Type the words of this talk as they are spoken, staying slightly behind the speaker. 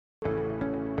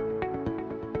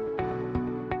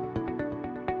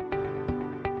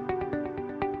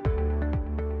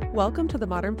Welcome to the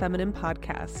Modern Feminine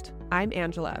Podcast. I'm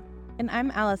Angela. And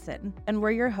I'm Allison, and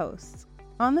we're your hosts.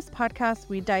 On this podcast,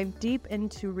 we dive deep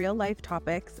into real-life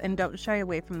topics and don't shy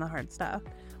away from the hard stuff.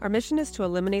 Our mission is to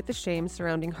eliminate the shame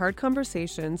surrounding hard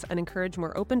conversations and encourage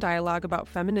more open dialogue about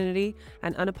femininity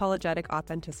and unapologetic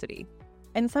authenticity.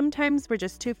 And sometimes we're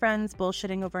just two friends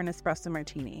bullshitting over an espresso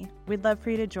martini. We'd love for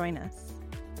you to join us.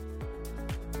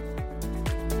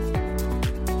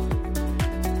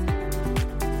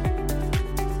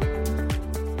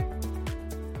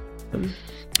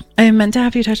 I meant to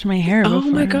have you touch my hair before. Oh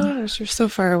my gosh, you're so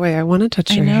far away. I want to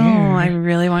touch your hair. I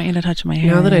really want you to touch my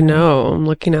hair. Now that I know, I'm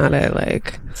looking at it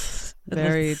like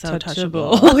very so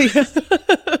touchable.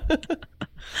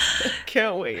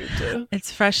 Can't wait to.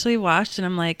 It's freshly washed, and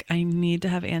I'm like, I need to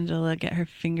have Angela get her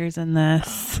fingers in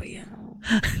this. Oh, yeah.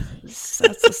 That's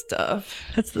the stuff.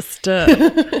 That's the stuff.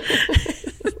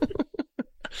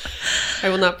 I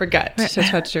will not forget to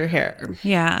touch your hair.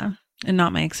 Yeah, and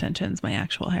not my extensions, my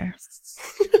actual hair.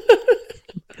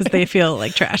 Because they feel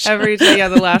like trash. Every day, yeah.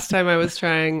 The last time I was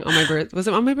trying on my birthday, was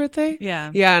it on my birthday?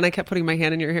 Yeah. Yeah, and I kept putting my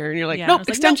hand in your hair, and you're like, Yeah, nope,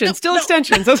 extensions, like, still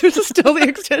extensions. Those are still the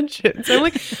extensions. I'm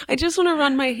like, I just want to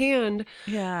run my hand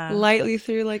lightly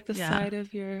through like the side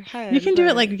of your head. You can do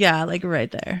it like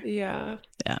right there. Yeah.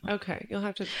 Yeah. Okay, you'll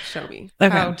have to show me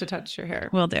Okay. how to touch your hair.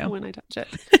 Will do. When I touch it.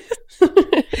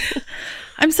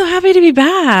 I'm so happy to be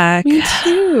back. Me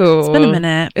too. It's been a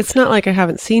minute. It's not like I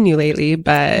haven't seen you lately,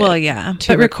 but Well, yeah.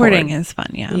 But recording is fun.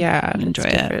 Yeah. Yeah. Enjoy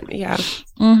it. Yeah.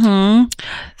 Mm-hmm.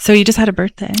 So you just had a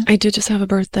birthday. I did just have a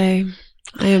birthday.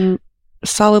 I am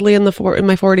solidly in my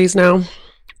 40s now.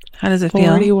 How does it feel?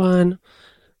 41.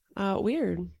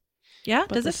 Weird. Yeah.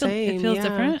 But Does it feel? same, It feels yeah.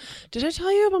 different. Did I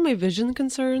tell you about my vision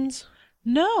concerns?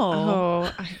 No.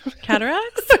 Oh,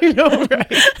 Cataracts? I know, right?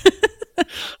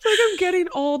 It's like I'm getting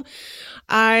old.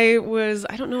 I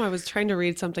don't know. I was trying to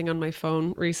read something on my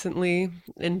phone recently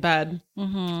in bed.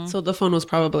 Mm-hmm. So the phone was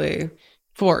probably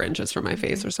 4 inches from my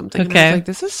face or something. And I Okay. was like,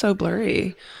 this is so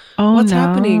blurry. Oh, What's no.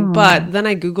 happening? But then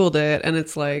I Googled it, and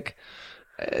it's like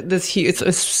this huge,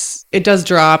 it does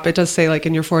drop. It does say like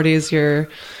in your 40s,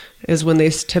 is when they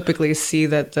typically see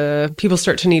that the people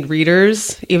start to need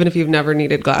readers, even if you've never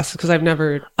needed glasses, because I've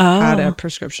never had a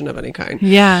prescription of any kind.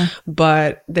 Yeah.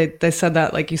 But they said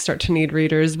that like you start to need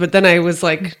readers. But then I was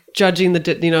like judging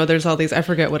there's all these, I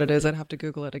forget what it is. I'd have to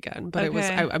Google it again. But it was,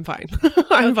 I'm fine.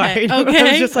 I'm fine. Okay.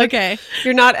 I was just like, okay.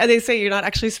 they say you're not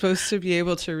actually supposed to be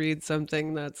able to read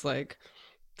something that's like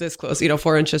this close,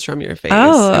 4 inches from your face.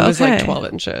 Oh, it was like okay. 12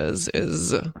 inches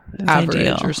is average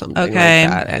ideal. or something like Okay.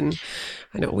 that. And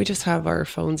I know we just have our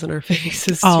phones in our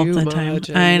faces All too the much. time.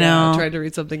 And, I know. tried to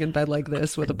read something in bed like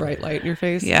this with a bright light in your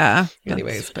face. Yeah.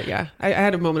 Anyways, but yeah, I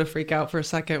had a moment of freak out for a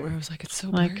second where I was like, it's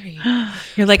so blurry.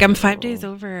 You're like, I'm 5 days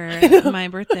over my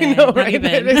birthday. I know, Not right?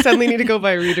 even. I suddenly need to go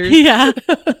buy readers. Yeah.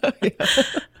 Yeah.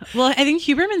 Well, I think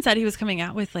Huberman said he was coming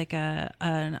out with like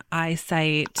an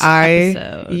eyesight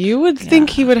episode. You would think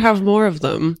he would have more of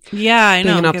them. Yeah, I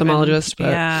know. Being an ophthalmologist,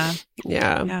 but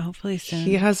yeah, hopefully soon.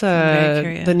 He has I'm very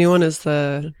curious. the new one is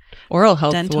the oral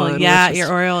health dental. one. Yeah, which is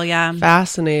your oral. Yeah,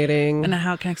 fascinating. and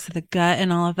how it connects to the gut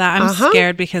and all of that. I'm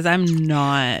scared because I'm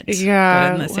not good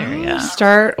in this area.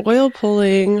 Start oil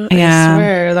pulling. Yeah. I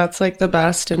swear that's like the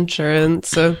best insurance.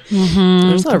 So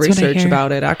there's a lot of research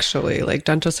about it actually. Like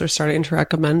dentists are starting to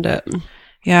recommend it.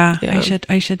 Yeah,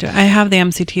 I should do it. I have the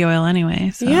MCT oil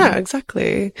anyway. So. Yeah,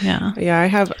 exactly. Yeah. Yeah, I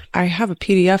have a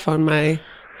PDF on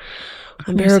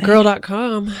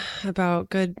bearagirl.com about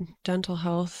good dental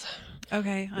health.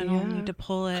 Okay, I don't need to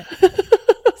pull it.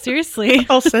 Seriously.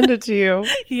 I'll send it to you.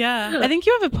 Yeah. I think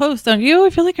you have a post, don't you? I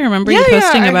feel like I remember you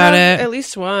posting about it. At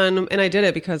least one. And I did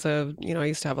it because of, I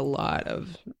used to have a lot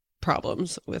of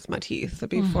problems with my teeth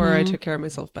before I took care of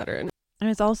myself better. And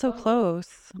it's also close.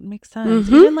 It makes sense.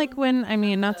 Even like when,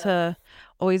 not to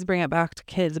always bring it back to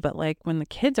kids, but like when the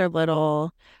kids are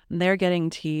little and they're getting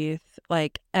teeth,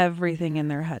 like everything in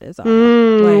their head is off.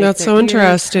 Like, that's so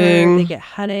interesting. They get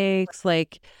headaches,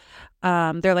 like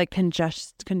they're like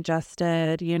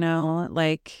congested,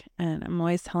 like, and I'm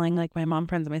always telling like my mom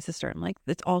friends and my sister, I'm like,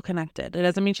 it's all connected. It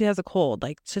doesn't mean she has a cold.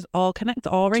 Like it's just all connected.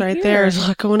 All right, right here. there. There's a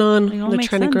lot going on. They're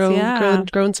trying to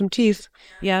grow in some teeth.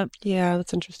 Yep. Yeah,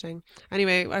 that's interesting.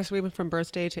 Anyway, so we went from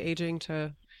birthday to aging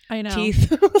to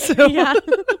teeth. So, yeah.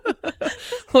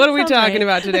 What are we talking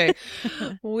about today?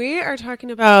 We are talking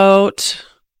about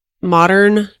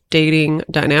modern dating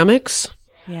dynamics.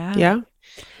 Yeah. Yeah.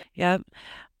 Yep.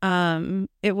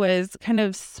 It was kind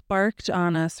of sparked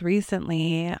on us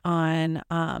recently on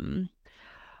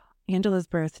Angela's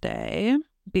birthday.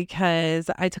 because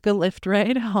I took a Lyft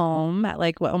ride home at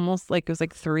like almost like it was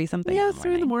like 3 something. Yeah, in the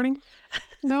 3 in the morning.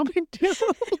 No big deal.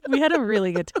 We had a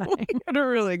really good time. We had a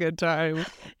really good time.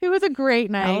 It was a great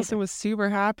night. Allison was super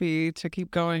happy to keep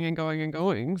going and going and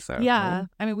going. So yeah,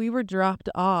 I mean, we were dropped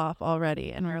off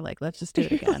already, and we were like, let's just do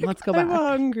it again. Let's go back. I'm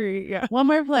hungry. Yeah, one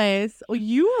more place. Oh,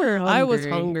 you were hungry. I was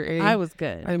hungry. I was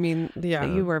good. I mean, yeah,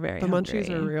 but you were very. The hungry. munchies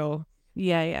are real.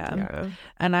 Yeah.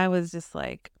 And I was just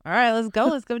like, all right, let's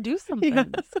go do something.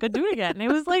 Let's go do it again. And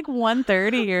it was like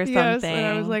 1:30 or something. Yes, and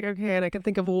I was like, okay, and I can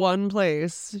think of one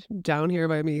place down here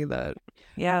by me that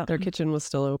their kitchen was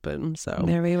still open. So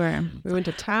there we were. We went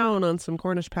to town on some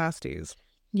Cornish pasties.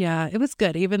 Yeah, it was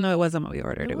good, even though it wasn't what we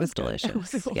ordered. It was delicious. It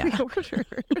was we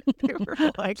ordered. They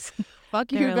were like,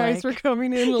 fuck you guys for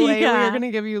coming in late. We are going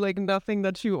to give you like nothing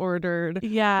that you ordered.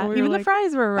 Yeah, we even the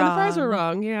fries were wrong. And the fries were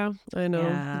wrong. Yeah, I know.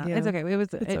 Yeah. It's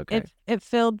okay. It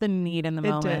filled the need in the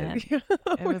moment. Did. Yeah.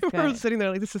 It was we were sitting there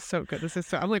like, this is so good. This is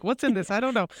so. I'm like, what's in this? I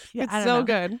don't know. It's so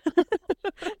good.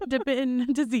 Dip it in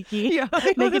tzatziki. Yeah,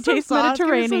 make it taste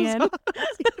Mediterranean.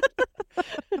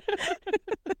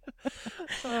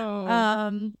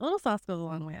 A little sauce goes a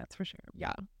long way, that's for sure.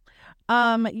 Yeah.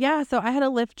 So I had a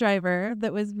Lyft driver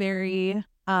that was very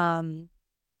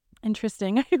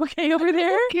interesting. Are you okay over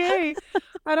there? Okay.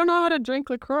 I don't know how to drink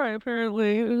LaCroix,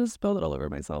 apparently. I just spilled it all over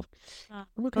myself. Okay.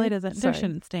 Well, it doesn't. There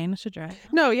shouldn't stain. It should dry.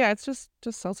 No, yeah, it's just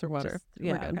seltzer water.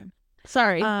 Okay.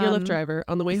 Sorry, your Lyft driver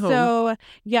on the way home. So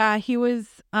yeah, he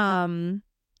was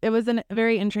it was a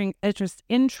very interesting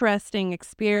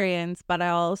experience, but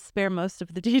I'll spare most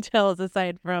of the details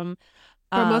aside from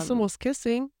us almost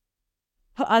kissing.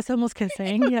 Us almost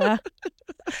kissing, yeah.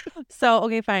 So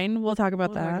okay, fine, we'll talk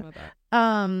about that.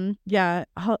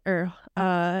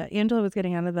 Angela was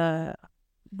getting out of the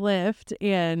lift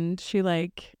and she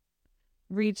like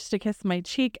reached to kiss my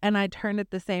cheek and I turned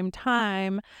at the same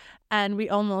time and we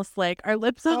almost like our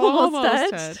lips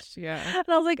almost touched. Yeah. And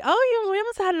I was like, oh, we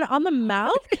almost had it on the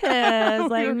mouth kiss.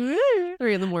 Like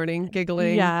 3 in the morning,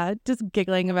 giggling. Yeah, just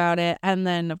giggling about it. And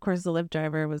then of course the Lyft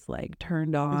driver was like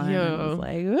turned on. Yeah. And was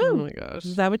like, ooh, oh my gosh.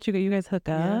 Is that what you guys hook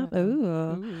up? Yeah.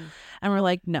 Ooh. And we're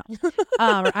like, no.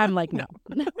 I'm like, no.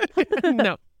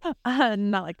 No.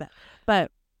 Not like that.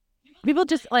 But people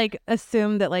just like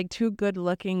assume that like 2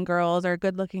 good-looking girls or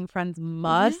good-looking friends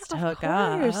must hook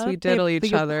up. We diddle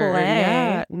each other. Play.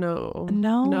 Yeah. No.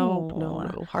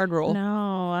 Hard roll.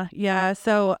 No. Yeah.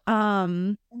 So,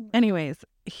 anyways,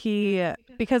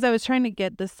 because I was trying to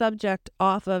get the subject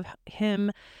off of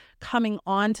him coming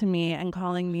on to me and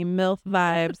calling me MILF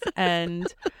vibes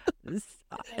and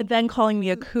then calling me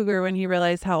a cougar when he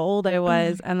realized how old I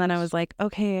was. And then I was like,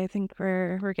 okay, I think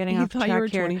we're getting off track here. You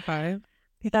thought you were 25?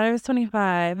 He thought I was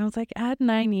 25. I was like, add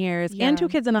 9 years and 2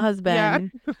 kids and a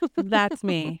husband. Yeah. That's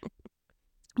me.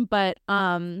 But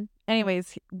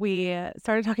anyways, we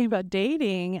started talking about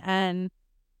dating and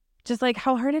just like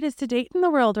how hard it is to date in the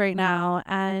world right now.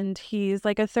 And he's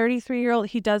like a 33-year-old.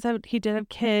 He did have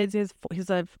kids. He's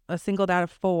a single dad of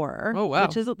 4. Oh wow,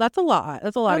 that's a lot.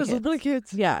 That's a lot of kids. Really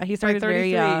kids. Yeah, he started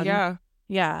very young.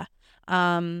 Yeah.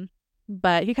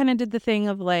 But he kind of did the thing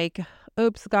of like,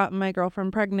 oops, got my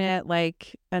girlfriend pregnant,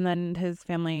 like, and then his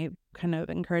family kind of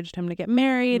encouraged him to get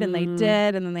married, and they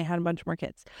did, and then they had a bunch more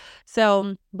kids.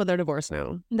 So, but they're divorced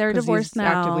now. They're divorced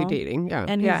now, actively dating. Yeah,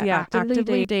 and he's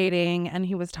actively dating, and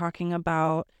he was talking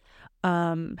about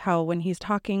how when he's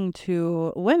talking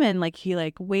to women, like he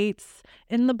like waits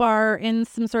in the bar in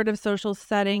some sort of social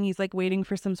setting. He's like waiting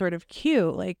for some sort of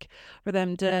cue, like for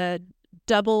them to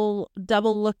double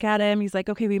look at him. He's like,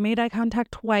 okay, we made eye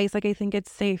contact twice, like I think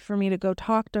it's safe for me to go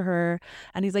talk to her.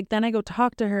 And he's like, then I go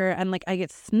talk to her and like I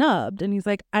get snubbed. And he's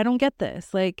like, I don't get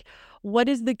this, like what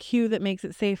is the cue that makes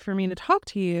it safe for me to talk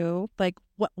to you? Like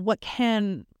how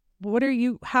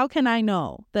can I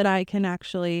know that I can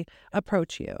actually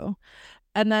approach you?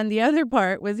 And then the other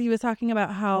part was he was talking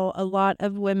about how a lot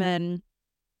of women,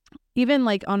 even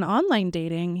like on online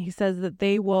dating, he says that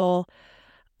they will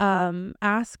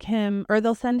ask him, or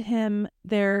they'll send him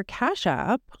their Cash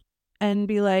App and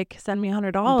be like, send me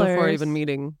 $100 before even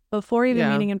meeting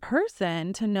in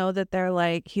person, to know that they're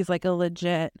like, he's like a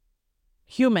legit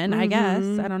human, I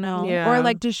guess. I don't know. Yeah. Or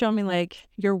like to show me like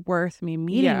you're worth me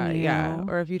meeting you. Yeah.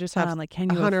 Or if you just have like, can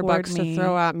you $100 to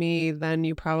throw at me, then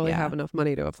you probably have enough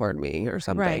money to afford me or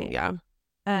something. Right. Yeah.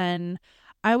 And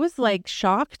I was like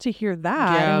shocked to hear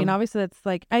that. Yeah. I mean, obviously that's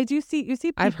like, you see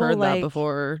people I've heard like, that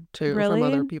before too, really? from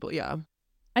other people. Yeah.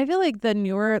 I feel like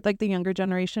the younger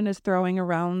generation is throwing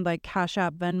around like Cash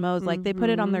App, Venmos, like they put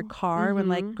it on their car when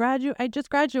like I just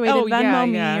graduated, Oh, yeah, Venmo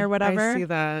me yeah. or I whatever. see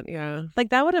that. Yeah. Like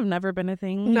that would have never been a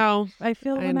thing. No, I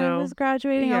feel I when I know. was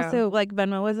graduating, Yeah. also like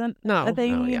Venmo wasn't a No, no,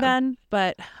 thing yeah. then,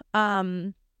 but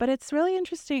it's really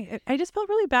interesting. I just felt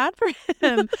really bad for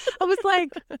him. I was like,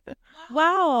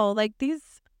 wow, like these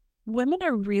women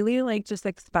are really like just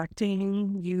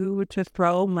expecting you to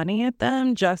throw money at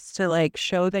them just to like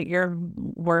show that you're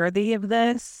worthy of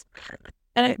this.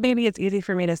 And maybe it's easy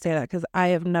for me to say that because I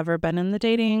have never been in the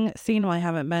dating scene. Well, I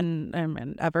haven't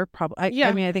been ever. Probably. I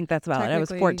Yeah, mean, I think that's valid. I was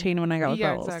technically. 14 when I got with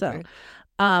Yeah, Raul, so exactly.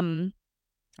 um,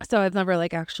 so I've never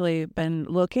like actually been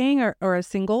looking or a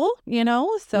single, you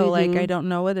know. So like I don't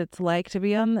know what it's like to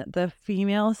be on the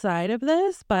female side of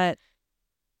this, but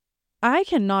I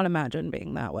cannot imagine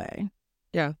being that way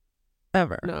Yeah.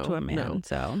 ever to No, a man. no.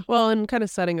 So Well, and kind of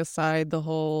setting aside the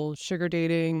whole sugar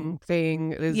dating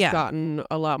thing has yeah, gotten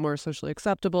a lot more socially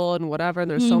acceptable and whatever. And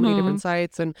there's so many different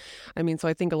sites. And I mean, so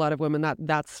I think a lot of women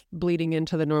that's bleeding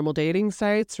into the normal dating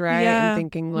sites, right? And yeah,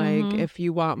 thinking like, if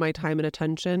you want my time and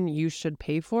attention, you should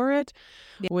pay for it.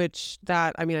 yeah, Which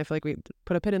that, I mean, I feel like we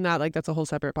put a pin in that. Like that's a whole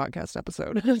separate podcast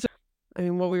episode. I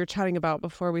mean, what we were chatting about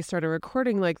before we started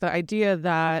recording, like the idea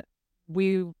that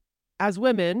we, as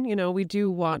women, you know, we do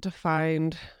want to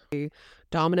find a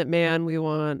dominant man. We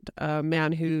want a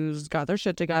man who's got their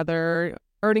shit together,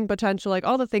 earning potential, like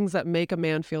all the things that make a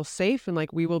man feel safe and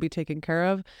like we will be taken care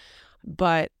of.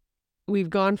 But we've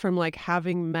gone from like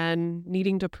having men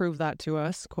needing to prove that to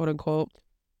us, quote unquote,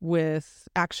 with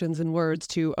actions and words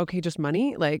to, okay, just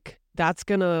money. Like that's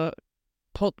going to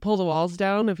pull the walls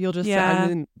down if you'll just say, I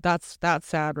mean, that's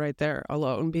sad right there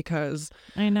alone, because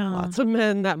I know. lots of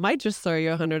men that might just throw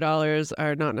you $100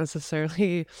 are not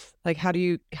necessarily like,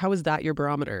 how is that your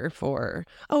barometer for,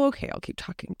 oh, okay, I'll keep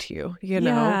talking to you, you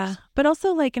know? But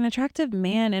also like an attractive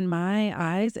man in my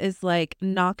eyes is like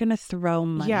not gonna throw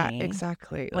money. Yeah,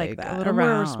 exactly. Like a that little more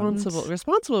around.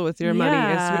 responsible with your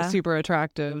money is super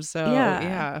attractive. So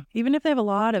yeah. Even if they have a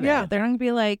lot of Yeah. it, they're not gonna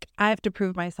be like, I have to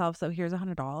prove myself, so here's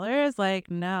 $100. Like,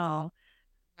 no.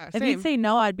 If you'd say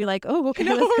no, I'd be like, oh, okay,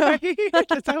 No, let's go. right?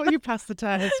 That's how you pass the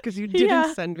test, because you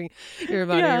didn't send me your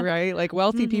money, right? Like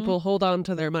wealthy people hold on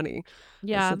to their money.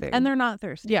 Yeah, and they're not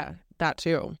thirsty. Yeah, that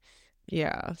too.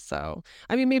 Yeah, so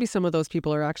I mean, maybe some of those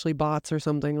people are actually bots or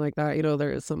something like that. You know,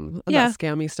 there is some of that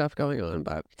scammy stuff going on.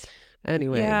 But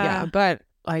anyway, yeah. But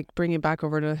like bringing it back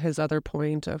over to his other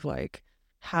point of like,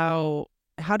 how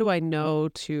do I know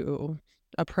to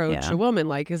approach a woman?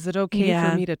 Like, is it okay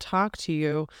for me to talk to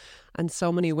you? And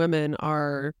so many women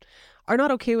are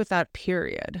not okay with that,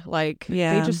 period. Like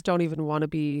they just don't even want to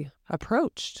be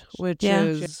approached, which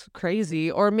is crazy.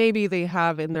 Or maybe they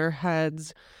have in their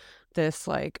heads this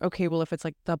like, okay, well, if it's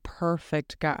like the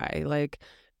perfect guy, like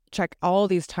check all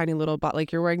these tiny little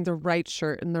like you're wearing the right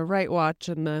shirt and the right watch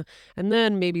and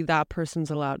then maybe that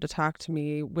person's allowed to talk to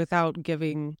me without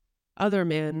giving other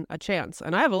men a chance.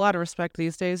 And I have a lot of respect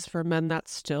these days for men that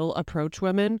still approach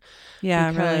women.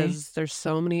 Yeah, because there's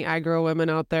so many aggro women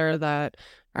out there that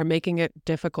are making it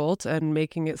difficult and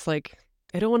making it's like,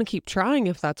 I don't want to keep trying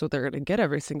if that's what they're going to get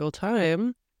every single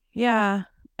time. Yeah.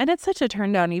 And it's such a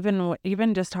turn down,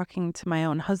 even just talking to my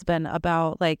own husband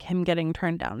about like him getting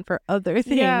turned down for other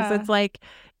things. Yeah. It's like,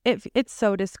 it's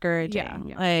so discouraging.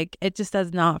 Yeah. Like it just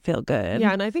does not feel good.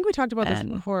 Yeah. And I think we talked about this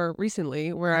before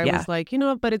recently where I was like, you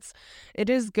know, but it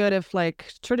is good if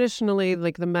like traditionally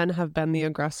like the men have been the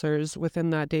aggressors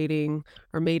within that dating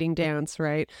or mating dance,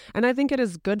 right? And I think it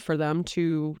is good for them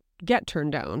to get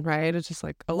turned down, right? It's just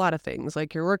like a lot of things.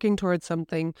 Like you're working towards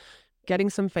something.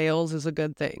 Getting some fails is a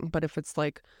good thing. But if it's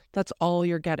like, that's all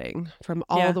you're getting from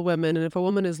all the women, and if a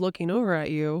woman is looking over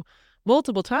at you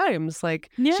multiple times,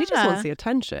 like she just wants the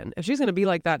attention. If she's going to be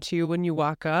like that to you when you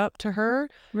walk up to her,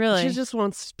 she just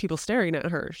wants people staring at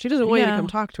her. She doesn't want you to come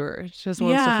talk to her. She just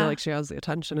wants to feel like she has the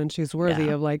attention and she's worthy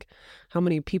of like, how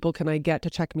many people can I get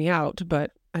to check me out?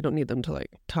 But I don't need them to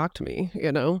like talk to me,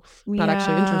 you know, not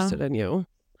actually interested in you.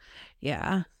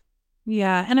 Yeah.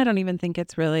 Yeah. And I don't even think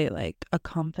it's really like a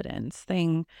confidence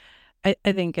thing. I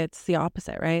think it's the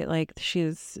opposite, right? Like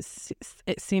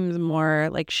it seems more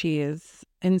like she is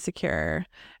insecure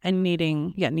and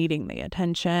needing the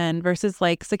attention versus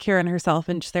like secure in herself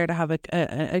and just there to have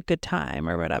a good time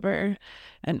or whatever.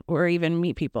 Or even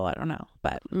meet people. I don't know.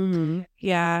 But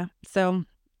yeah. So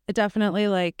it definitely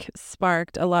like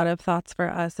sparked a lot of thoughts for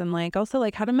us. And like also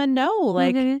like how do men know?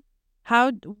 Like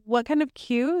what kind of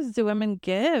cues do women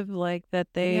give like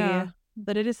that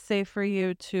that it is safe for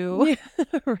you to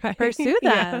pursue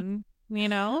them, you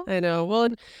know? I know. Well,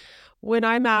 when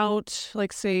I'm out,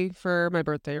 like say for my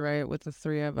birthday, right, with the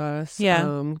three of us, Yeah.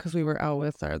 because we were out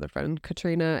with our other friend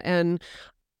Katrina, and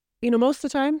most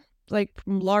of the time, like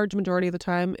large majority of the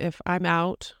time, if I'm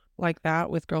out like that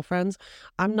with girlfriends,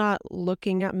 I'm not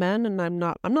looking at men, and I'm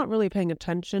not really paying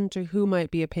attention to who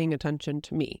might be paying attention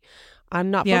to me. I'm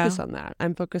not Yeah. focused on that.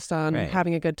 I'm focused on Right.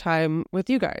 having a good time with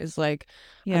you guys. Like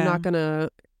I'm Yeah. not gonna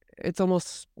it's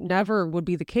almost never would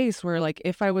be the case where like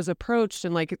if I was approached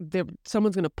and like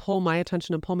someone's going to pull my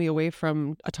attention and pull me away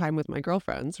from a time with my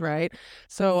girlfriends, right?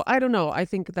 So I don't know. I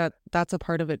think that that's a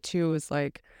part of it too, is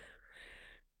like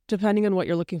depending on what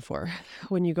you're looking for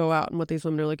when you go out and what these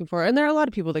women are looking for. And there are a lot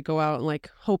of people that go out and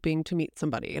like hoping to meet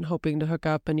somebody and hoping to hook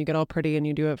up, and you get all pretty and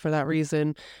you do it for that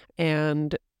reason.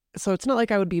 And so it's not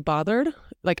like I would be bothered.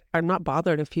 Like I'm not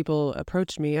bothered if people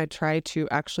approach me. I try to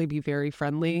actually be very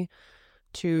friendly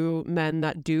to men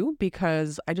that do,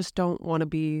 because I just don't want to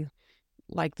be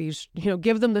like these,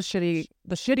 give them the shitty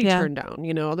Yeah. turn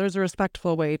down. There's a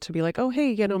respectful way to be like, oh,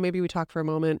 hey, maybe we talk for a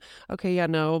moment. Okay, yeah,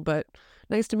 no, but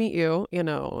nice to meet you, and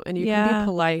you can be Yeah.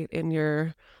 polite in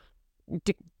your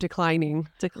declining,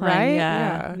 Decline. right?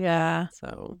 Yeah. Yeah. Yeah.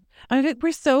 So, I think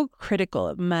we're so critical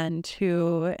of men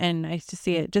too, and I used to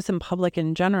see it just in public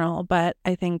in general. But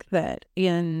I think that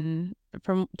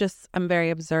from just I'm very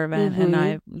observant, and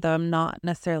mm-hmm. though I'm not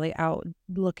necessarily out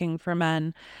looking for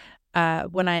men.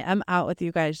 When I am out with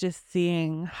you guys, just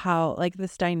seeing how like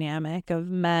this dynamic of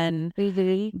men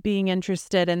Mm-hmm. being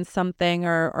interested in something,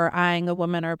 or eyeing a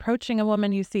woman or approaching a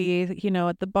woman you see,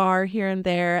 at the bar here and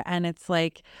there, and it's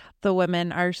like the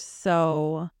women are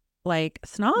so like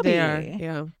They are, snobby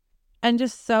yeah. and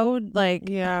just so like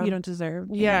Yeah. you don't deserve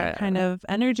me Yeah. kind of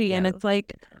energy. And Yeah. it's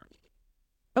like,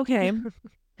 okay,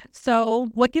 so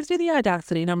what gives you the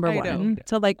audacity, number I know. one?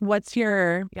 So like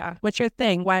Yeah. what's your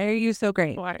thing? Why are you so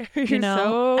great? Why are you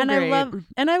so And I great?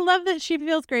 love that she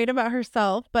feels great about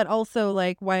herself, but also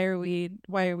like why are we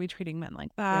treating men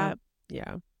like Yeah. that?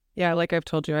 Yeah. Yeah. Like I've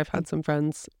told you, I've had some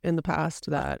friends in the past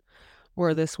that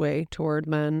were this way toward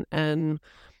men. And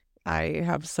I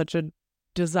have such a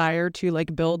desire to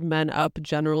like build men up,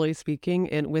 generally speaking,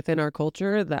 within our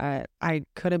culture, that I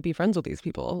couldn't be friends with these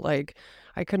people. Like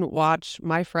I couldn't watch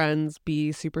my friends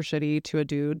be super shitty to a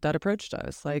dude that approached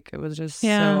us. Like it was just so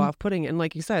Yeah. off-putting. And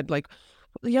like you said, like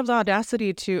you have the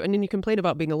audacity to, and then you complain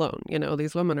about being alone.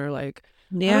 These women are like,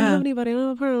 I don't have Yeah. anybody. I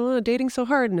don't have dating so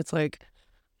hard. And it's like,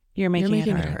 You're you're making it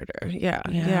making it hard. harder. Yeah.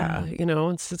 Yeah.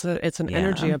 Yeah. It's an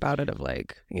energy Yeah. about it of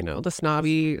like, the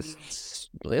snobby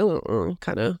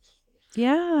kind of, which is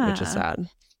Yeah. sad.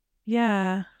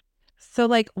 Yeah. So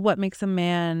like what makes a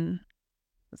man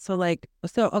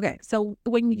okay. So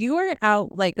when you are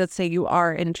out, like let's say you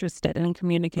are interested in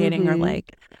communicating or Mm-hmm.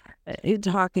 like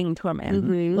talking to a man,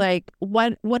 Mm-hmm. like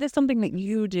what is something that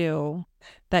you do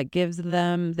that gives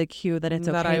them the cue that it's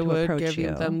That okay I to would approach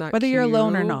give them you, that whether you're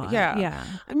alone or cue. not? Yeah. Yeah.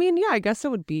 I mean, yeah, I guess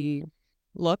it would be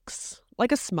looks,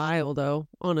 like a smile, though,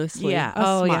 honestly. Yeah. A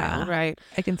Oh smile, yeah. right?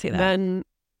 I can see that. Men,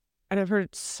 and I've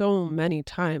heard so many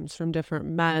times from different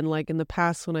men, like in the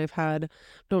past when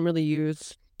don't really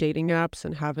use dating apps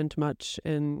and haven't much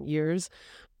in years,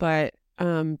 but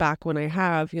back when I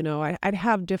have, I'd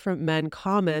have different men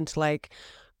comment like,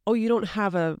 oh, you don't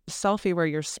have a selfie where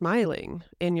you're smiling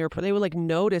they would like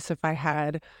notice if I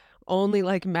had only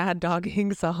like mad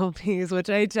dogging selfies, which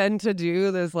I tend to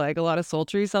do. There's like a lot of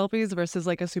sultry selfies versus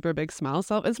like a super big smile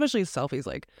selfie, especially selfies.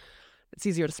 Like it's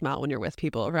easier to smile when you're with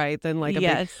people, right? Than like a big,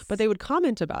 but Yes. they would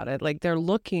comment about it. Like they're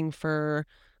looking for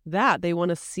that. They want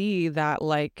to see that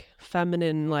like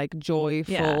feminine, like Yeah.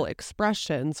 joyful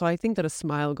expression. So I think that a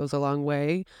smile goes a long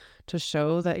way to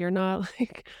show that you're not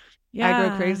like aggro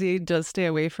Yeah. crazy. Just stay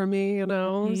away from me,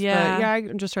 But Yeah. yeah,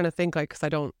 I'm just trying to think like, because I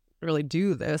don't really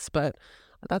do this, but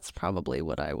that's probably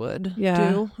what I would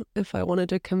Yeah. do if I wanted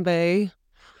to convey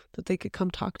that they could come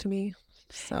talk to me.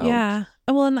 So, Yeah.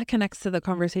 Well, and that connects to the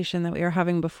conversation that we were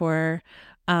having before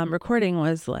recording,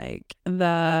 was like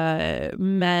the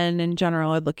men in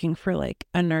general are looking for like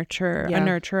a yeah.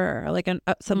 nurturer, like Yeah.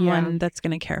 someone that's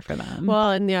going to care for them.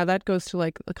 Well, and yeah, that goes to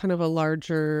like a kind of a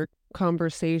larger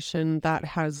conversation that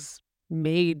has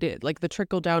made it like the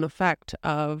trickle down effect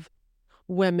of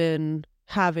women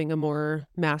having a more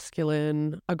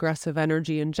masculine, aggressive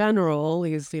energy in general.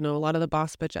 Is, a lot of the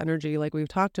boss bitch energy, like we've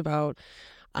talked about,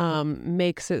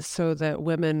 makes it so that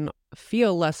women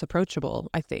feel less approachable,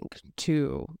 I think,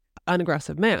 to an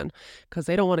aggressive man, because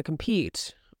they don't want to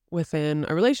compete within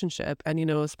a relationship. And,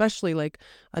 especially like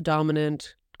a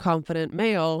dominant, confident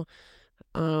male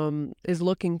is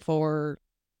looking for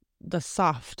the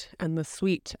soft and the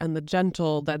sweet and the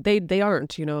gentle that they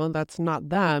aren't, you know, that's not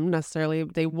them necessarily.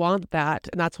 They want that,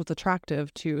 and that's what's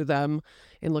attractive to them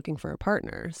in looking for a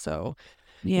partner. So,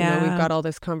 you know, we've Yeah. got all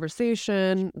this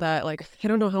conversation that, like, I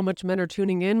don't know how much men are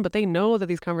tuning in, but they know that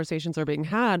these conversations are being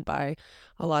had by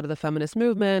a lot of the feminist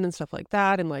movement and stuff like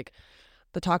that, and like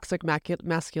the toxic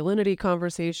masculinity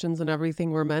conversations and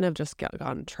everything, where men have just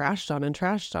gotten trashed on and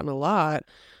trashed on a lot,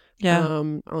 Yeah.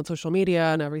 on social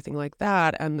media and everything like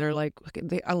that. And they're like,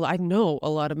 I know a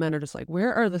lot of men are just like,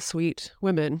 where are the sweet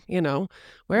women? You know,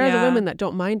 where are the Yeah. women that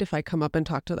don't mind if I come up and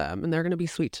talk to them and they're going to be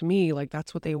sweet to me? Like,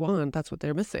 that's what they want. That's what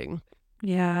they're missing.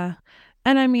 Yeah.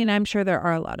 And I mean, I'm sure there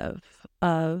are a lot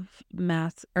of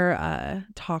mass or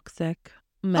toxic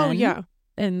Oh, men yeah.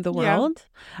 in the Yeah. world.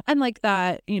 And like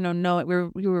that, you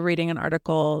know, we were reading an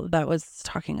article that was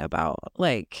talking about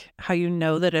like how you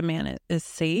know that a man is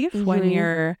safe when Mm-hmm.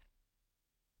 you're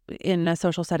in a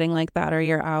social setting like that, or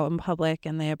you're out in public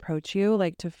and they approach you,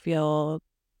 like to feel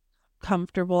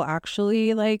comfortable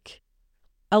actually like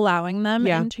allowing them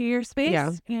Yeah. into your Yeah.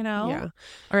 space, you know, Yeah.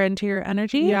 or into your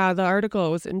energy. Yeah. The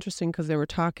article was interesting because they were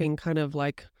talking kind of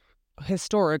like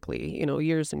historically, you know,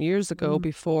 years and years ago, Mm.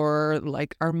 before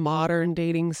like our modern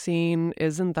dating scene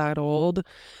isn't that old,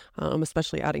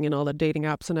 especially adding in all the dating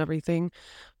apps and everything.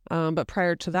 But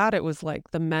prior to that, it was like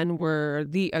the men were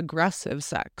the aggressive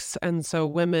sex. And so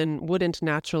women you wouldn't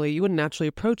naturally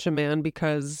approach a man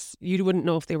because you wouldn't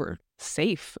know if they were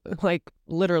safe, like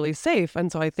literally safe.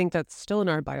 And so I think that's still in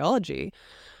our biology,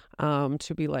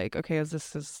 to be like, okay, is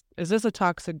this a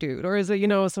toxic dude? Or is it, you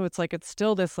know, so it's like, it's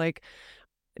still this like,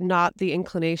 not the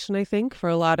inclination, I think, for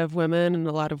a lot of women, and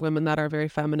a lot of women that are very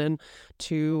feminine,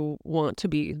 to want to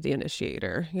be the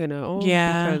initiator, you know,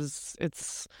 Yeah. because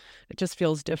it just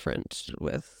feels different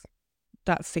with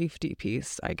that safety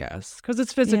piece, I guess, because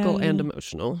it's physical and Yeah.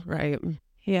 emotional, right?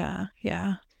 Yeah.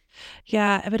 Yeah.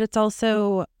 Yeah. But it's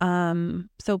also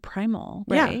so primal,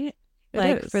 Yeah, right? it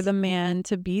Like for is. the man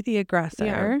to be the Yeah.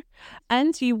 aggressor.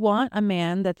 And you want a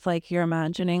man that's like you're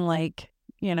imagining like,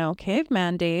 you know,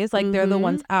 caveman days. Like they're the Mm-hmm.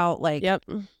 ones out like Yep.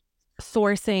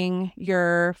 sourcing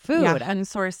your Yeah. food and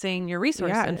sourcing your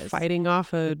Yeah, and resources. fighting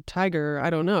off a tiger. I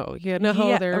don't know. You know,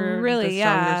 Yeah, they're the really, stronger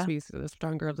yeah. species, the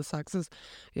stronger of the sexes.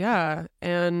 Yeah.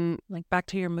 And Like back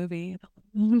to your movie,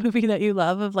 the movie that you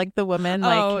love of like the woman,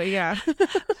 oh, like yeah.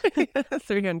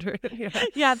 300. Yeah.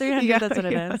 yeah, 300, Yeah. that's what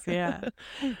it Yeah. is. Yeah.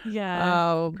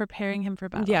 Yeah. Um, Preparing him for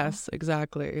battle. yes,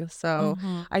 exactly. So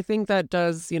Mm-hmm. I think that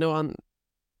does, you know,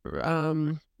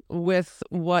 um, with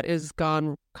what is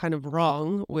gone kind of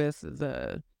wrong with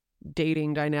the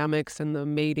dating dynamics and the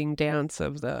mating dance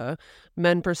of the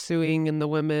men pursuing and the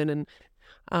women. And,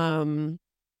 um,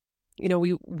 you know,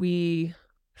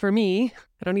 for me,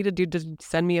 I don't need to just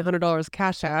send me $100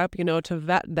 cash app, you know, to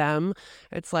vet them.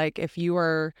 It's like, if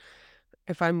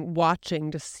I'm watching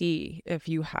to see if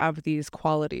you have these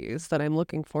qualities that I'm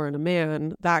looking for in a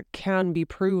man, that can be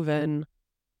proven,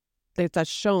 that's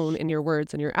shown in your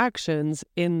words and your actions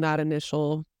in that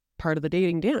initial part of the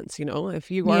dating dance. You know, if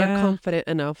you are Yeah. confident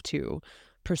enough to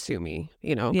pursue me,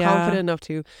 you know, Yeah. confident enough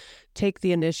to take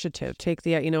the initiative,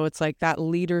 you know, it's like that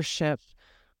leadership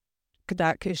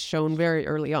that is shown very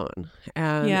early on.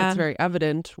 And it's Yeah. very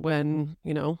evident when,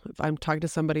 you know, if I'm talking to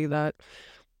somebody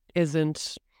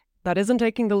isn't that isn't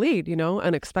taking the lead, you know,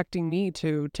 and expecting me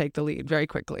to take the lead very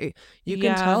quickly. You can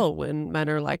Yeah. tell when men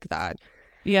are like that.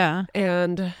 Yeah.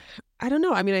 And I don't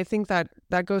know. I mean, I think that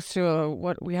goes to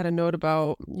what we had a note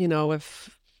about, you know,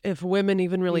 if women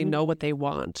even really know what they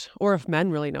want, or if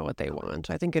men really know what they want.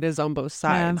 I think it is on both Yeah.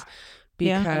 sides,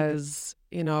 Yeah. because,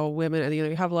 you know, women, you know,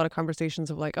 you have a lot of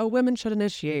conversations of like, oh, women should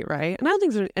initiate, right? And I don't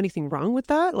think there's anything wrong with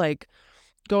that. Like,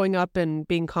 going up and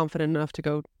being confident enough to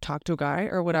go talk to a guy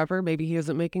or whatever. Maybe he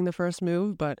isn't making the first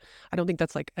move, but I don't think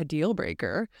that's like a deal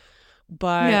breaker.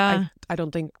 But Yeah. I don't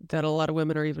think that a lot of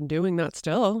women are even doing that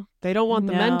still. They don't want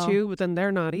the men No. to, but then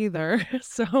they're not either.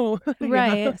 So, yeah.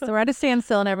 Right. So we're at a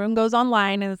standstill and everyone goes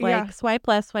online and is Yeah. like, swipe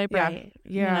left, swipe Yeah. right.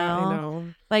 You Yeah, I know, know.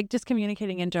 like just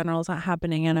communicating in general is not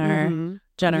happening in our Mm-hmm. Yeah.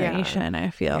 generation,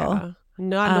 I feel. Yeah.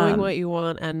 Not knowing Um, what you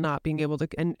want and not being able to,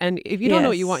 and if you don't know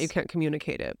what you want, you yes. can't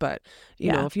communicate it. But,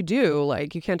 you know, Yeah. if you do,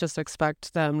 like, you can't just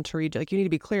expect them to read, like, you need to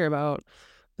be clear about,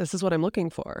 this is what I'm looking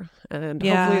for. And hopefully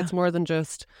Yeah. it's more than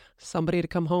just somebody to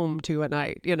come home to at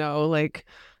night, you know, like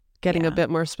getting a Yeah. bit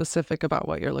more specific about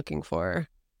what you're looking for.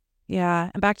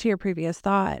 Yeah. And back to your previous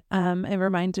thought, it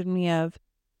reminded me of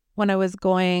when I was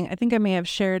going, I think I may have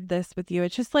shared this with you.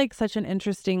 It's just like such an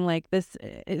interesting, like this,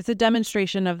 it's a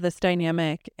demonstration of this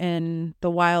dynamic in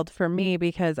the wild for me,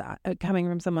 because coming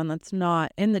from someone that's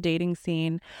not in the dating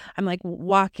scene, I'm like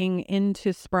walking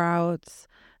into Sprouts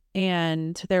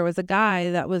and there was a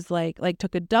guy that was like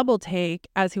took a double take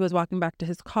as he was walking back to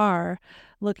his car,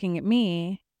 looking at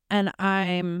me, and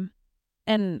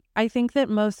I think that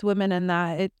most women in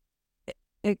that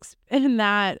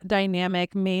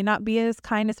dynamic may not be as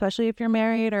kind, especially if you're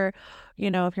married or,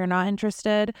 if you're not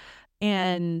interested.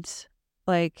 And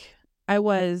like, I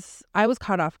was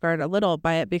caught off guard a little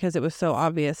by it because it was so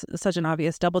obvious, such an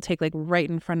obvious double take, like right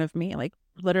in front of me, like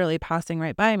literally passing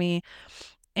right by me.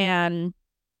 And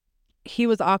he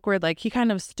was awkward. Like, he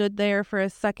kind of stood there for a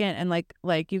second, and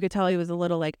like you could tell he was a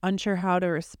little like unsure how to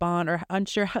respond, or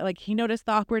unsure how, like, he noticed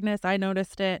the awkwardness. I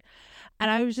noticed it. And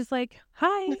I was just like,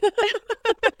 hi.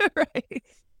 Right.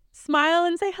 Smile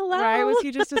and say hello. Right. Was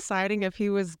he just deciding if he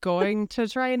was going to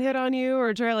try and hit on you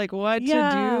or try like what to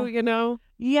do,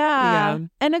 Yeah.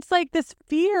 And it's like this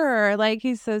fear, like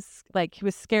he says, like he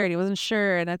was scared, he wasn't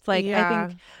sure. And it's like,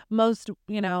 I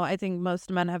think most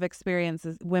men have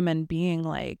experiences, women being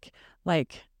like,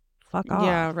 fuck off.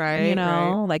 Yeah, right.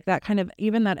 Right. Like that kind of,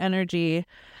 even that energy.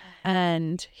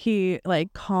 And he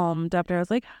like calmed after. I was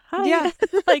like, hi. Yeah.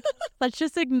 Like, let's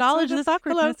just acknowledge this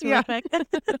awkwardness real quick.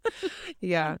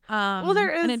 Yeah. Well,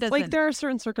 there is like, there are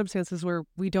certain circumstances where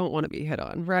we don't want to be hit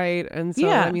on, right? And so,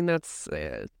 I mean, that's,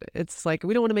 it's like,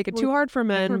 we don't want to make it too hard for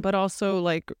men, but also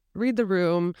like read the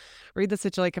room, read the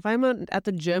situation. Like if I'm at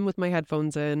the gym with my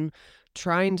headphones in,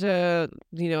 trying to,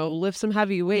 lift some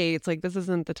heavy weights, like this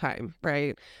isn't the time,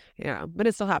 right? Yeah, but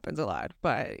it still happens a lot.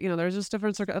 But, there's just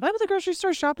different if I'm at the grocery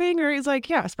store shopping, or he's like,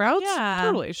 yeah, Sprouts? Yeah.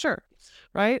 Totally, sure.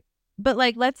 Right? But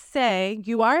like, let's say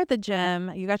you are at the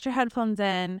gym, you got your headphones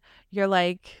in, you're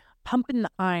like pumping the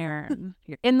iron.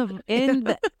 You're you're in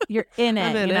it,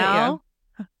 I'm in you know?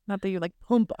 Yeah. Not that you like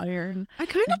pump iron. I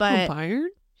kind of pump iron.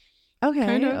 Okay,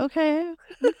 Kinda. okay.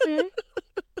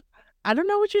 I don't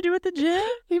know what you do at the gym.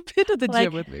 You've been to the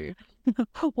gym with me.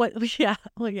 What? Yeah.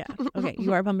 Well, yeah. Okay,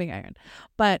 you are pumping iron.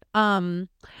 But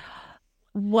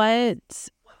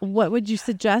what would you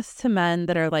suggest to men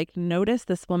that are like, notice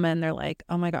this woman, they're like,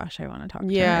 oh my gosh, I want to talk to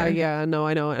her? Yeah. No,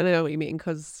 I know. And I know what you mean,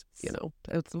 because,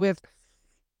 it's with,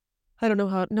 I don't know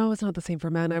how, no, it's not the same for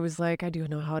men. I was like, I do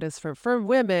know how it is for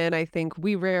women. I think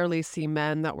we rarely see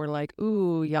men that were like,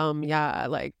 ooh, yum, yeah.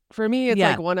 Like for me, it's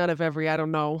like 1 out of every, I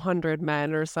don't know, 100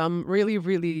 men, or some really,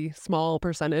 really small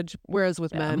percentage. Whereas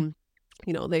with men,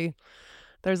 I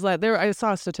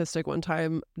saw a statistic one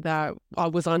time that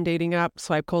was on dating app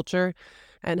swipe culture,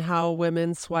 and how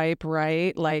women swipe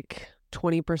right like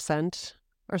 20%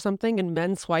 or something, and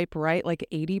men swipe right like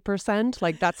 80%.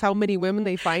 Like that's how many women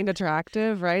they find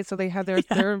attractive, right? So they have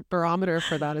their barometer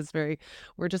for that is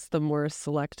we're just the more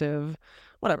selective,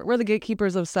 whatever. We're the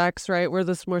gatekeepers of sex, right? We're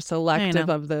the more selective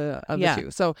of the two.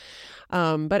 So,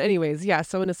 but anyways, yeah.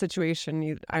 So in a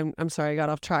situation, I'm sorry, I got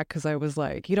off track because I was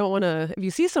like, you don't want to, if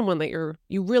you see someone that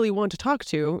you really want to talk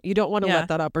to, you don't want to let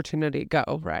that opportunity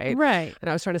go, right? Right. And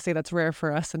I was trying to say that's rare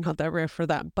for us and not that rare for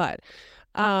them, but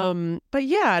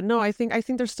yeah, no, I think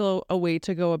there's still a way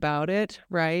to go about it,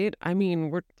 right? I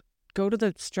mean, go to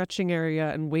the stretching area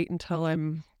and wait until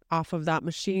I'm off of that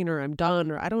machine, or I'm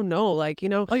done, or I don't know, like,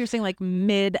 Oh, you're saying like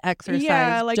mid exercise.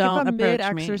 Yeah, like don't if I'm mid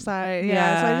approach me. exercise.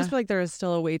 Yeah. So I just feel like there is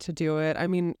still a way to do it. I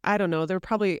mean, I don't know.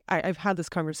 I've had this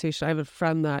conversation. I have a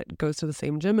friend that goes to the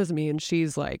same gym as me, and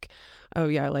she's like, oh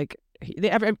yeah, like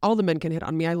all the men can hit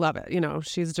on me. I love it.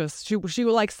 She's just, she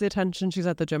likes the attention. She's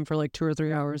at the gym for like 2 or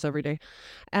 3 hours every day.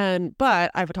 But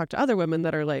I've talked to other women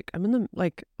that are like,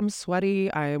 I'm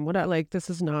sweaty. I'm like, this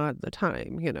is not the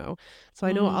time, So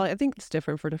I know, I think it's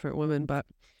different for different women, but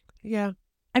yeah.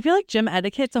 I feel like gym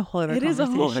etiquette's a whole other conversation. It is a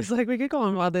whole, it's like we could go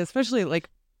on about this, especially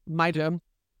like my gym.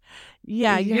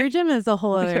 Yeah, your gym is a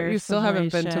whole other You still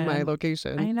haven't been to my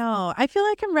location. I know. I feel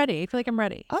like I'm ready.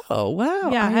 Oh,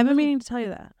 wow. Yeah, I have a meaning to tell you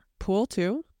that. Pool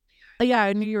too? Yeah,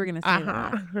 I knew you were going to say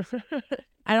that.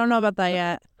 I don't know about that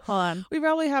yet. Hold on. We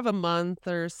probably have a month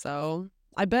or so.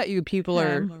 I bet you people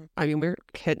are, I mean, we're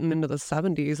hitting into the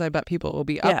 70s. I bet people will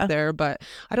be up there, but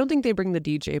I don't think they bring the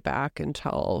DJ back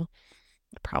until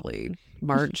probably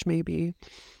March, maybe.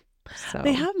 So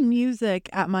they have music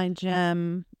at my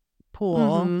gym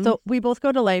pool. So we both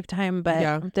go to Lifetime,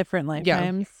 but different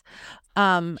Lifetimes.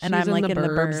 And she's I'm like in the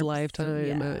Burbs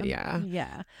Lifetime.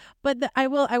 Yeah. But I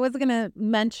was gonna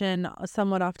mention,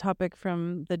 somewhat off topic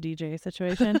from the DJ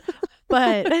situation,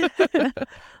 but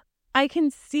I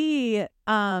can see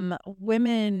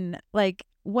women, like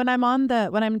when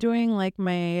I'm doing like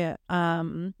my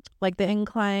like the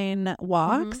incline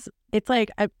walks, it's like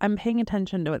I'm paying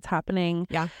attention to what's happening.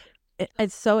 Yeah.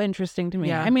 It's so interesting to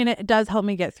me. I mean, it does help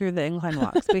me get through the incline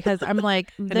walks, because I'm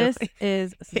like, this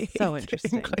is so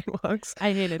interesting. Incline walks.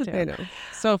 I hate it too. I know.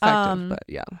 So effective, but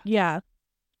yeah. Yeah.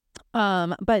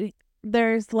 But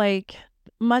there's like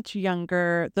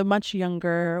the much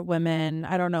younger women.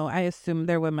 I don't know. I assume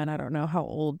they're women. I don't know how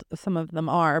old some of them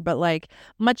are, but like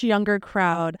much younger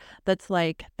crowd that's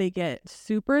like they get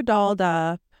super dolled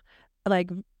up, like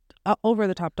over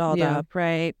the top dolled Yeah. up,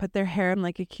 right? Put their hair in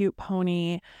like a cute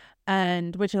pony,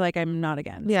 and which like I'm not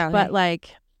against, Yeah. but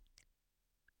like,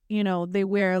 they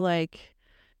wear like,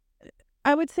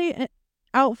 I would say,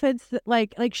 outfits that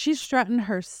like she's strutting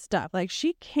her stuff. Like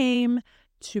she came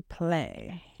to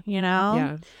play,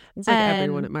 Yeah. It's like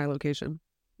everyone and at my location.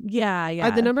 yeah, The yeah.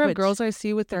 number of Which, girls I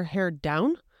see with their hair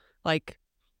down, like,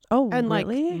 oh, and like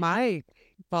really? my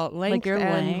Like length your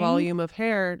and length? volume of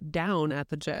hair down at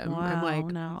the gym. I'm Wow, like,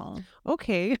 no.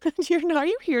 okay, you're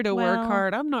here to work Well,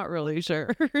 hard. I'm not really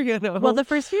sure, well, the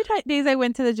first few days I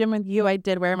went to the gym with you, I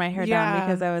did wear my hair down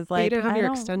because Yeah. I was But you like, didn't have I your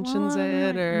don't extensions want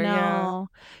in, to. or yeah. No,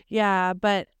 yeah,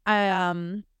 but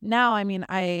now, I mean,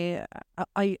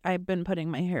 I've been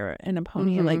putting my hair in a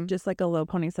pony, like Mm-hmm. just like a low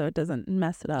pony, so it doesn't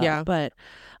mess it up. Yeah. But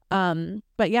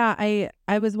yeah,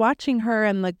 I was watching her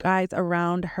and the guys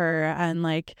around her, and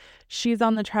like she's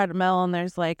on the treadmill, and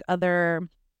there's like other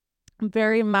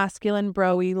very masculine,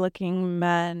 broy looking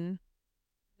men.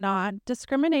 Not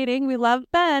discriminating. We love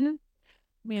men.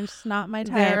 I mean, it's just not my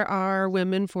type. There are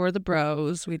women for the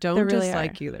bros. We There don't really are.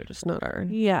 dislike you. They're just not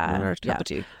Yeah, our cup yeah. of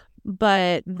tea.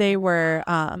 But they were,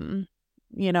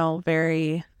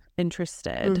 very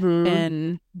interested Mm-hmm.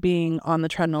 in being on the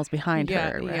treadmills behind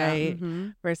Yeah. her, Yeah. right? Mm-hmm.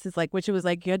 Versus like, which it was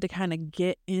like you had to kind of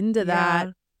get into that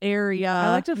Yeah. area, I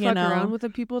like to fuck around with the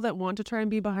people that want to try and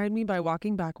be behind me by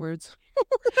walking backwards.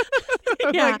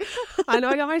 Yeah. Like, I know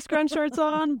I got my scrunch shorts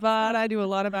on, but I do a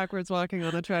lot of backwards walking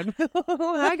on the treadmill.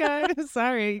 Hi guys,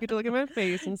 sorry, you get to look at my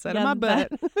face instead of Yeah, my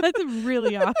butt. that's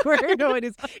really awkward. No, it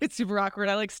is. It's super awkward.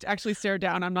 I like actually stare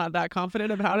down. I'm not that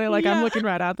confident about it. Like I'm Yeah. looking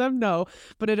right at them. No,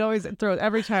 but it always throws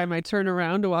every time I turn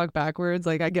around to walk backwards.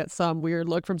 Like I get some weird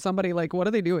look from somebody. Like, what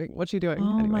are they doing? What's she doing? Oh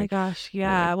my Anyway, gosh.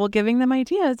 Yeah. anyway. Well, giving them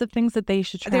ideas of things that they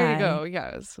should try. There you go.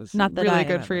 Yes, it's Not that I really have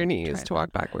good for your ever knees tried to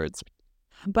walk backwards.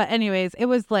 But anyways,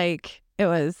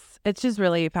 it's just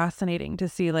really fascinating to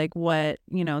see like what,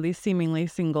 these seemingly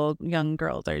single young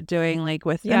girls are doing, like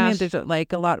with, I Yeah. mean, there's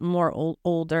like a lot more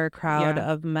older crowd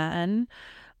Yeah. of men,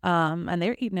 and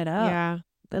they're eating it up. Yeah.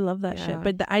 They love that Yeah. shit.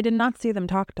 But I did not see them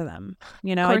talk to them.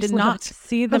 I course did not not.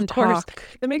 see them Of course. talk.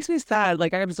 It makes me sad.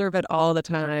 Like I observe it all the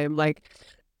time. Like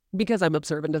because I'm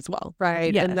observant as well,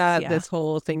 right? Yes, And that yeah. this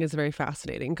whole thing is very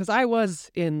fascinating because I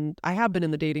have been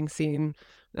in the dating scene.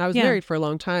 I was Yeah. married for a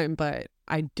long time, but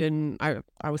I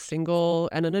was single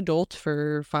and an adult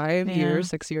for 5 Yeah. years,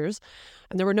 6 years,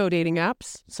 and there were no dating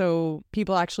apps. So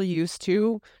people actually used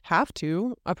to have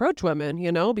to approach women,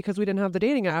 because we didn't have the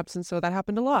dating apps. And so that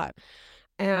happened a lot.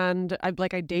 And I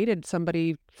dated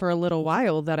somebody for a little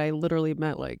while that I literally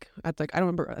met like at I don't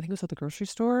remember, I think it was at the grocery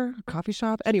store, coffee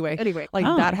shop. Anyway, like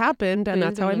Oh. that happened, and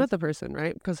that's how I Amazing. met the person,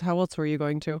 right? Because how else were you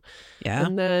going to? Yeah.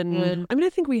 And then I mean, I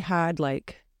think we had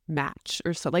like Match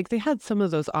or so, like they had some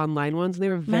of those online ones, and they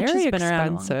were Match has very been around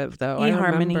long. expensive though. I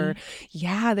eHarmony. remember,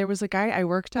 yeah, there was a guy I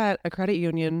worked at a credit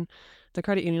union, the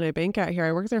credit union I bank at here.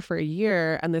 I worked there for a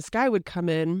year, and this guy would come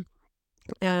in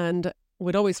and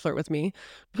would always flirt with me,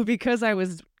 but because I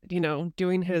was,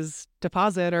 doing his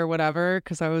deposit or whatever,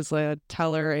 because I was a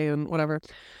teller and whatever,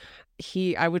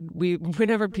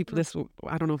 whenever people,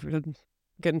 I don't know if we would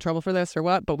get in trouble for this or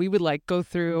what, but we would like go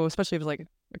through, especially if it was like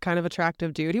a kind of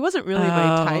attractive dude. He wasn't really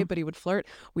my type, but he would flirt.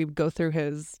 We'd go through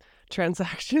his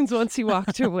transactions once he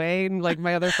walked away, and like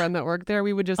my other friend that worked there,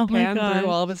 we would just pan through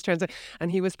all of his transactions,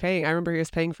 and he was paying. I remember he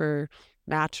was paying for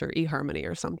Match or eHarmony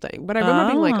or something. But I remember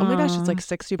being like, oh my gosh, it's like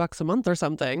 $60 a month or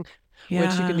something,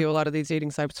 which you can do a lot of these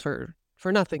dating sites for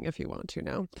nothing if you want to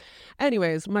now.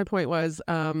 Anyways, my point was,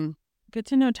 good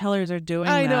to know tellers are doing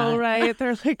I that. know, right?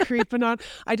 They're like creeping on.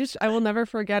 I will never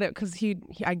forget it because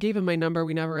I gave him my number.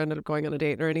 We never ended up going on a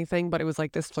date or anything, but it was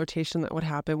like this flirtation that would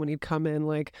happen when he'd come in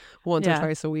like once or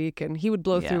twice a week, and he would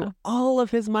blow through all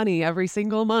of his money every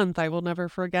single month. I will never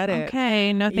forget it.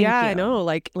 Okay, no thank you. I know,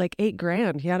 like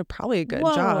 $8,000. He had probably a good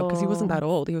job because he wasn't that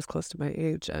old. He was close to my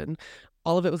age, and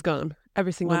all of it was gone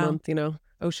every single month.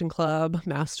 Ocean Club,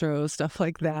 Mastros, stuff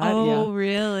like that. Oh,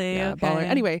 really? Yeah, okay. baller.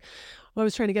 Anyway, what I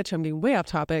was trying to get to, I'm getting way off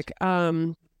topic.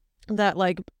 That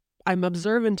like I'm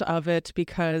observant of it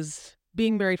because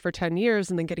being married for 10 years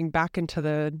and then getting back into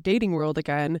the dating world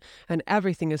again, and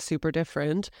everything is super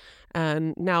different.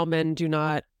 And now men do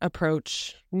not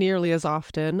approach nearly as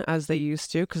often as they used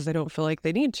to because they don't feel like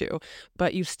they need to.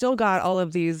 But you still got all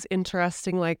of these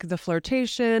interesting, like the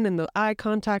flirtation and the eye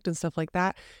contact and stuff like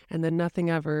that. And then nothing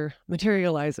ever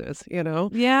materializes, Yeah.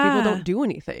 People don't do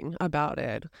anything about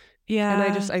it.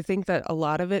 And Yeah. I think that a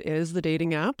lot of it is the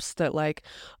dating apps that like,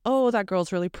 oh, that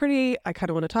girl's really pretty. I kind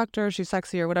of want to talk to her. She's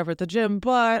sexy or whatever at the gym,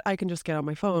 but I can just get on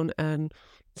my phone and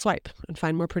swipe and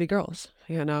find more pretty girls,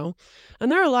 you know?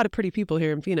 And there are a lot of pretty people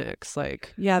here in Phoenix.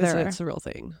 Like, Yeah, there are. it's a real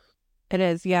thing. It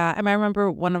is. Yeah. And I remember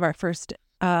one of our first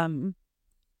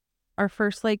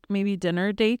like maybe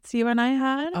dinner dates you and I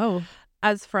had Oh,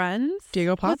 as friends.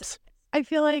 Diego was, Pops? I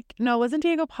feel like, no, it wasn't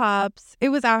Diego Pops. It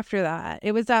was after that.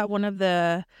 It was at one of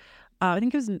the, I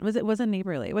think it wasn't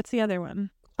Neighborly. What's the other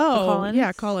one? The Oh,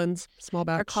 yeah, Collins? Collins. Small Or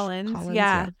batch. Collins? Collins,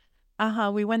 Yeah. yeah.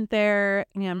 We went there.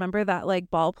 Yeah, remember that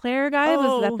like ball player guy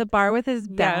was at Oh, the bar with his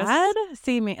dad? yes. It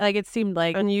seemed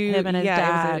like And him and his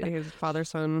yeah, it was dad. his father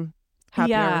son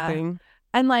happy hour Yeah. thing.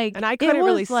 And like And I it couldn't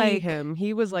really was see like, him.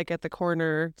 He was like at the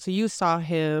corner. So you saw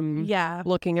him yeah.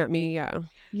 looking at me. Yeah.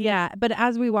 Yeah. But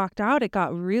as we walked out, it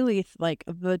got really like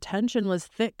the tension was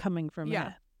thick coming from Yeah.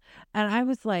 him. And I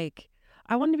was like,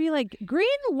 I wanted to be like, green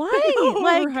I light, know,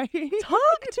 like right?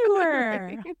 talk to her.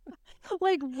 Right.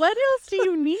 Like, what else do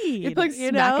you need? He'd like you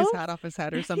smack his know? hat off his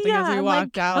head or something as Yeah, we I'm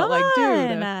walked like, out. come Like,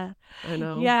 dude, on. I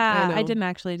know. Yeah, I I know. didn't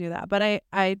actually do that, but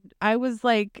I was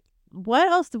like, what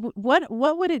else?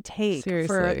 What would it take for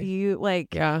Seriously. you?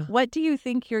 Like, Yeah. what do you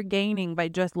think you're gaining by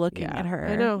just looking Yeah. at her?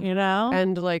 I know. You know?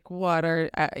 And like, what are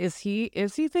is he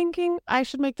thinking I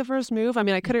should make the first move? I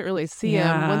mean, I couldn't really see him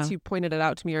Yeah. once you pointed it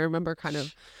out to me. I remember kind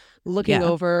of looking Yeah.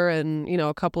 over and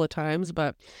a couple of times,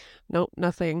 but nope,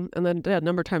 nothing. And then a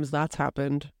number of times that's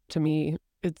happened to me.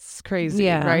 It's crazy,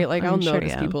 Yeah, right? Like I'll I'm sure,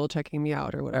 notice yeah. people checking me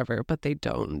out or whatever, but they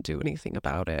don't do anything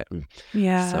about it.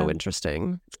 Yeah. So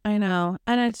interesting. I know.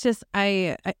 And it's just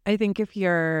I think if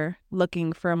you're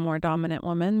looking for a more dominant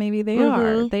woman, maybe they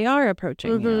are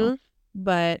approaching you.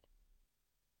 But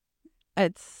I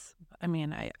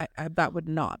mean, I that would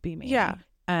not be me. Yeah.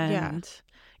 And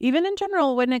even in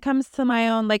general, when it comes to my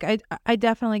own, like I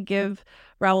definitely give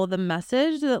Raul the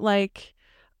message that like,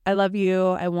 I love you,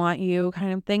 I want you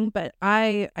kind of thing. But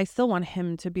I still want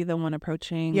him to be the one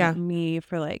approaching me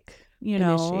for like,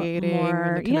 initiating more,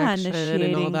 and the connection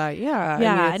initiating and all that. Yeah.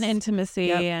 Yeah. I mean, And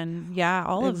intimacy and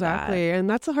all of that. Exactly. And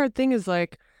that's a hard thing is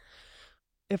like,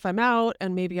 if I'm out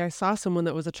and maybe I saw someone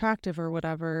that was attractive or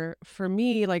whatever, for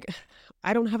me, like,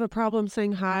 I don't have a problem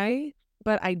saying hi,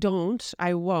 but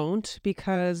I won't,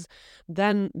 because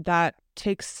then that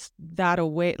takes that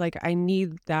away. Like, I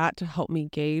need that to help me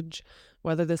gauge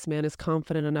whether this man is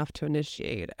confident enough to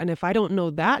initiate. And if I don't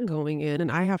know that going in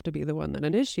and I have to be the one that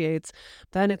initiates,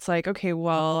 then it's like, okay,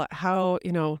 well, how,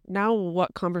 now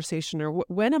what conversation or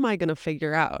when am I going to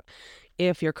figure out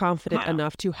if you're confident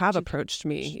enough to have approached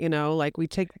me? Like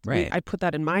I put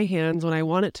that in my hands when I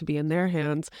want it to be in their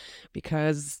hands,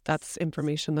 because that's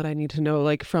information that I need to know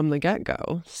like from the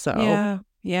get-go. So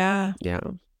yeah.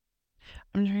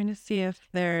 I'm trying to see if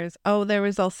there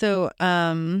was also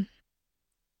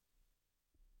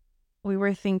we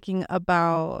were thinking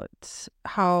about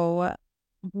how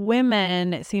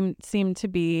women seem to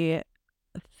be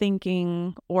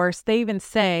thinking, or they even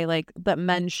say like that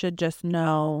men should just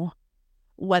know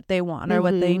what they want or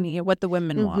what they need, what the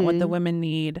women want, what the women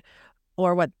need,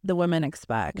 or what the women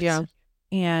expect. Yeah.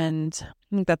 And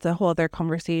I think that's a whole other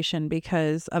conversation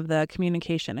because of the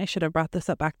communication. I should have brought this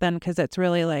up back then, because it's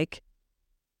really like,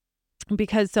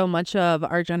 because so much of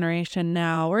our generation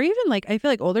now, or even like, I feel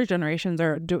like older generations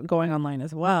are going online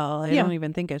as well. I don't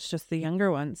even think it's just the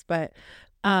younger ones, but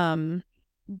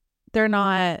they're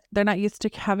not used to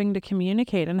having to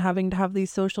communicate and having to have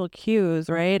these social cues,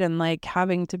 right? And like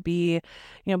having to be,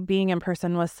 being in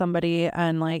person with somebody,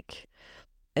 and like,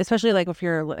 especially like if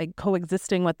you're like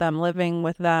coexisting with them, living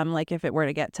with them, like if it were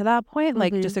to get to that point,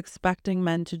 like just expecting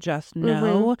men to just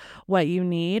know what you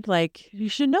need. Like, you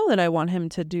should know that I want him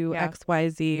to do X, Y,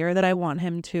 Z, or that I want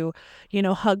him to,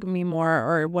 hug me more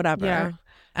or whatever. Yeah.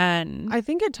 And I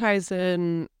think it ties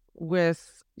in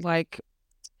with like,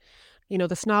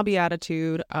 the snobby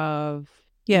attitude of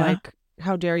like,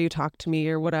 how dare you talk to me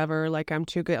or whatever, like I'm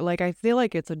too good. Like, I feel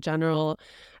like it's a general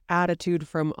attitude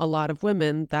from a lot of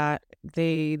women that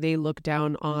they look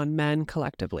down on men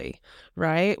collectively,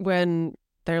 right? When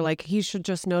they're like, he should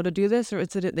just know to do this, or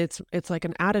it's like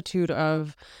an attitude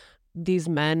of these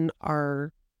men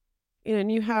are,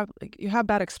 and you have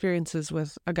bad experiences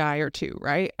with a guy or two,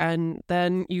 right? And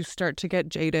then you start to get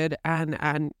jaded,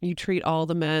 and you treat all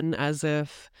the men as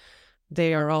if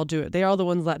they are all the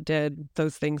ones that did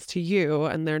those things to you,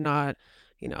 and they're not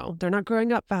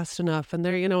growing up fast enough, and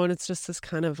they're, and it's just this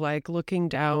kind of like looking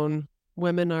down,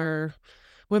 women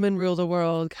rule the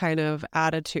world kind of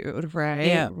attitude, right?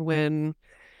 Yeah. When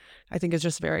I think it's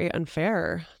just very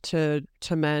unfair to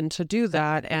men to do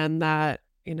that, and that,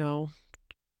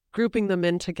 grouping them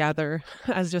in together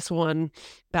as just one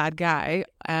bad guy.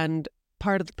 And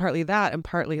partly that, and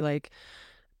partly like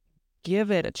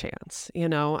give it a chance, you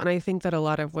know? And I think that a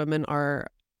lot of women are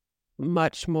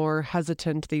much more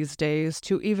hesitant these days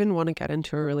to even want to get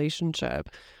into a relationship.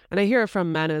 And I hear it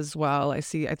from men as well. I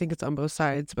think it's on both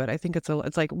sides, but I think it's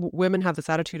like women have this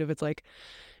attitude of, it's like,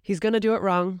 he's going to do it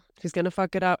wrong. He's going to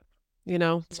fuck it up. You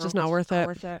know, it's just not worth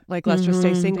it. Like, let's just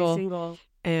stay single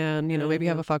and, you know, maybe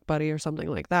have a fuck buddy or something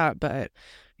like that. But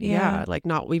yeah, like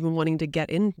not even wanting to get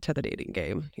into the dating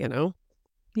game, you know?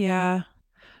 Yeah.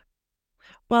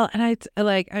 Well, and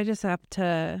I just have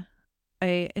to,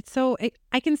 I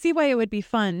can see why it would be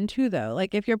fun too, though.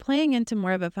 Like if you're playing into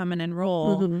more of a feminine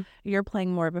role, you're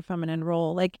playing more of a feminine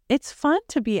role. Like it's fun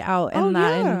to be out in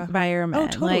that environment. Oh,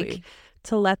 totally. Like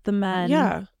to let the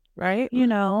men, right? You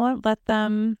know, let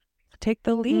them take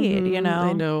the lead, you know?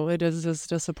 I know it is just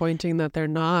disappointing that they're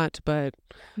not, but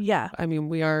yeah. I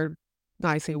mean,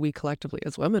 I say we collectively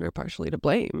as women are partially to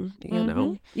blame, you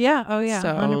know? Yeah. Oh yeah.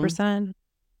 So, 100%.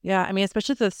 Yeah, I mean,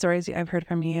 especially the stories I've heard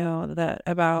from you that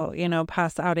about, you know,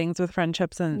 past outings with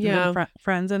friendships and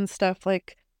friends and stuff.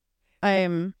 Like,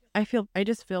 I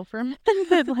just feel for men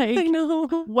that like, I know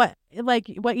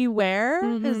what you wear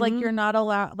is like you're not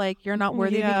allowed, like you're not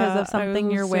worthy because of something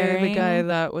you're wearing. The guy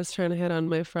that was trying to hit on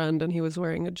my friend and he was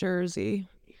wearing a jersey.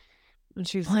 And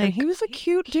she's like, and he was a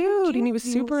cute dude and he was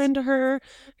super into her.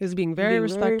 He was being very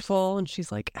respectful. And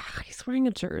she's like, he's wearing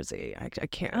a jersey. I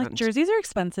can't. Like, jerseys are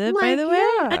expensive, by the way.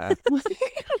 Yeah.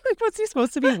 Like, what's he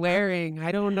supposed to be wearing?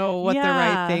 I don't know what the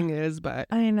right thing is, but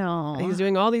I know. He's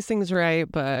doing all these things right,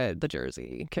 but the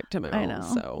jersey kicked him out. I know.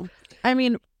 So, I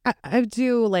mean, I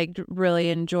do like really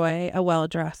enjoy a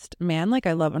well-dressed man. Like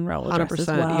I love a well-dressed as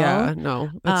well. Yeah, no,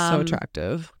 it's so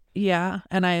attractive. Yeah,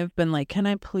 and I've been like, can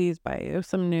I please buy you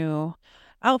some new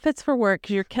outfits for work?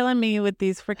 'Cause you're killing me with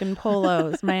these freaking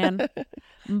polos, man.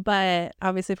 But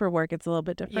obviously for work it's a little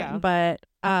bit different. Yeah.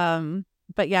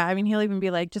 But yeah, I mean, he'll even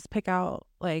be like, just pick out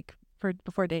like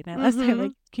before date night last time,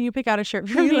 like, can you pick out a shirt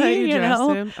for me? You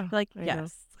know, him? Oh, like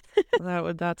yes.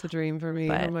 That's a dream for me.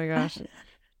 But, oh my gosh.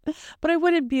 But I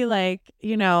wouldn't be like,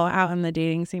 you know, out in the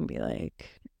dating scene, be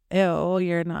like, ew,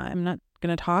 I'm not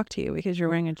gonna talk to you because you're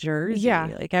wearing a jersey. Yeah,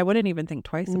 like I wouldn't even think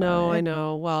twice about it. No, I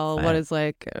know. Well, what is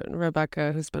like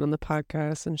Rebecca, who's been on the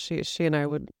podcast, and she and I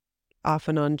would off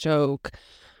and on joke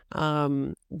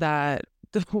that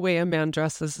the way a man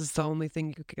dresses is the only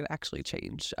thing you could actually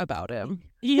change about him.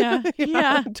 Yeah.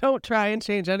 Yeah. Don't try and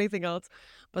change anything else.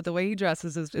 But the way he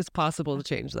dresses is possible to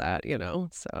change that, you know?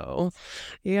 So,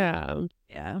 yeah.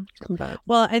 Yeah. But,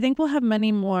 well, I think we'll have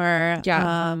many more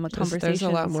conversations. There's a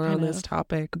lot more on this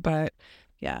topic, but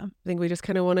yeah, I think we just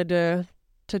kind of wanted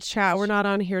to chat. We're not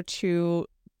on here to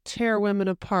tear women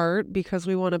apart because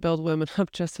we want to build women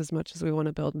up just as much as we want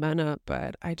to build men up.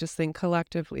 But I just think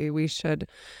collectively we should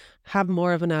have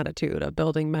more of an attitude of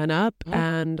building men up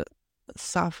and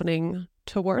softening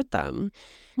toward them.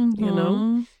 You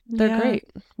know, they're great.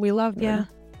 We love them. Yeah.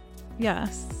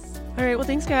 Yes. All right. Well,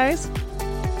 thanks, guys.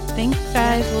 Thanks,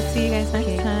 guys. We'll see you guys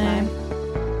next time. Bye.